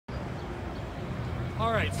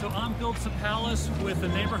All right, so I'm Bill Tsapalas with the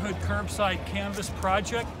Neighborhood Curbside Canvas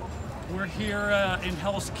Project. We're here in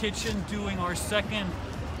Hell's Kitchen doing our second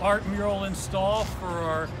art mural install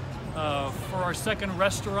for our second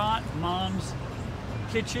restaurant, Mom's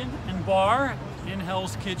Kitchen and Bar in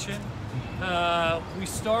Hell's Kitchen. We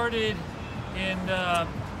started in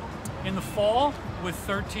the fall with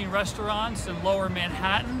 13 restaurants in Lower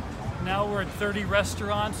Manhattan. Now we're at 30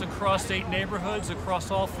 restaurants across 8 neighborhoods across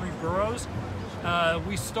all 3 boroughs.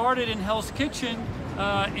 We started in Hell's Kitchen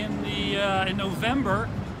in November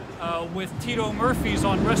with Tito Murphy's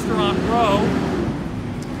on Restaurant Row,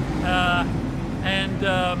 and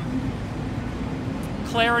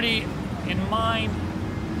Clarity in Mind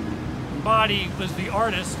Body was the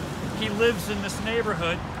artist. He lives in this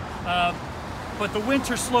neighborhood, but the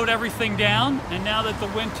winter slowed everything down, and now that the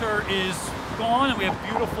winter is gone and we have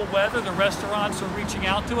beautiful weather, the restaurants are reaching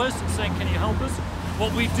out to us and saying, can you help us?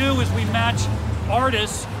 What we do is we match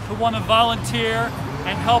artists who want to volunteer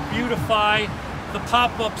and help beautify the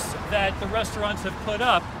pop-ups that the restaurants have put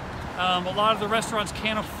up. A lot of the restaurants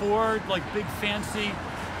can't afford like big fancy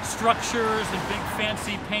structures and big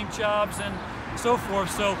fancy paint jobs and so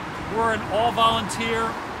forth, so we're an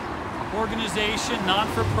all-volunteer organization,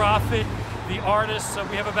 non-for-profit. The artists,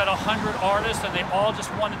 we have about 100 artists, and they all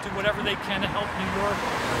just want to do whatever they can to help New York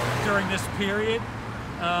during this period.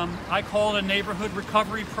 I call it a neighborhood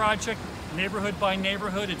recovery project, neighborhood by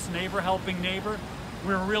neighborhood. It's neighbor helping neighbor.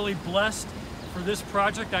 We're really blessed for this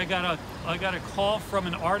project. I got a call from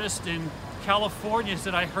an artist in California. He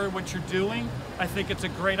said, I heard what you're doing. I think it's a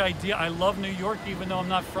great idea. I love New York, even though I'm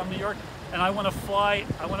not from New York, and I want to fly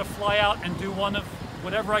out and do one of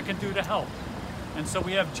whatever I can do to help. And so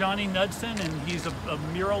we have JM Knudsen, and he's a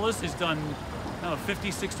muralist. He's done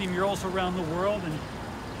 50, 60 murals around the world, and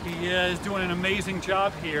he is doing an amazing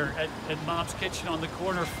job here at Mom's Kitchen on the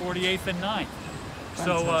corner of 48th and 9th.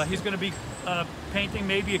 So he's going to be painting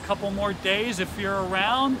maybe a couple more days. If you're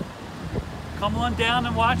around, come on down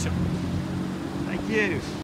and watch him. Thank you.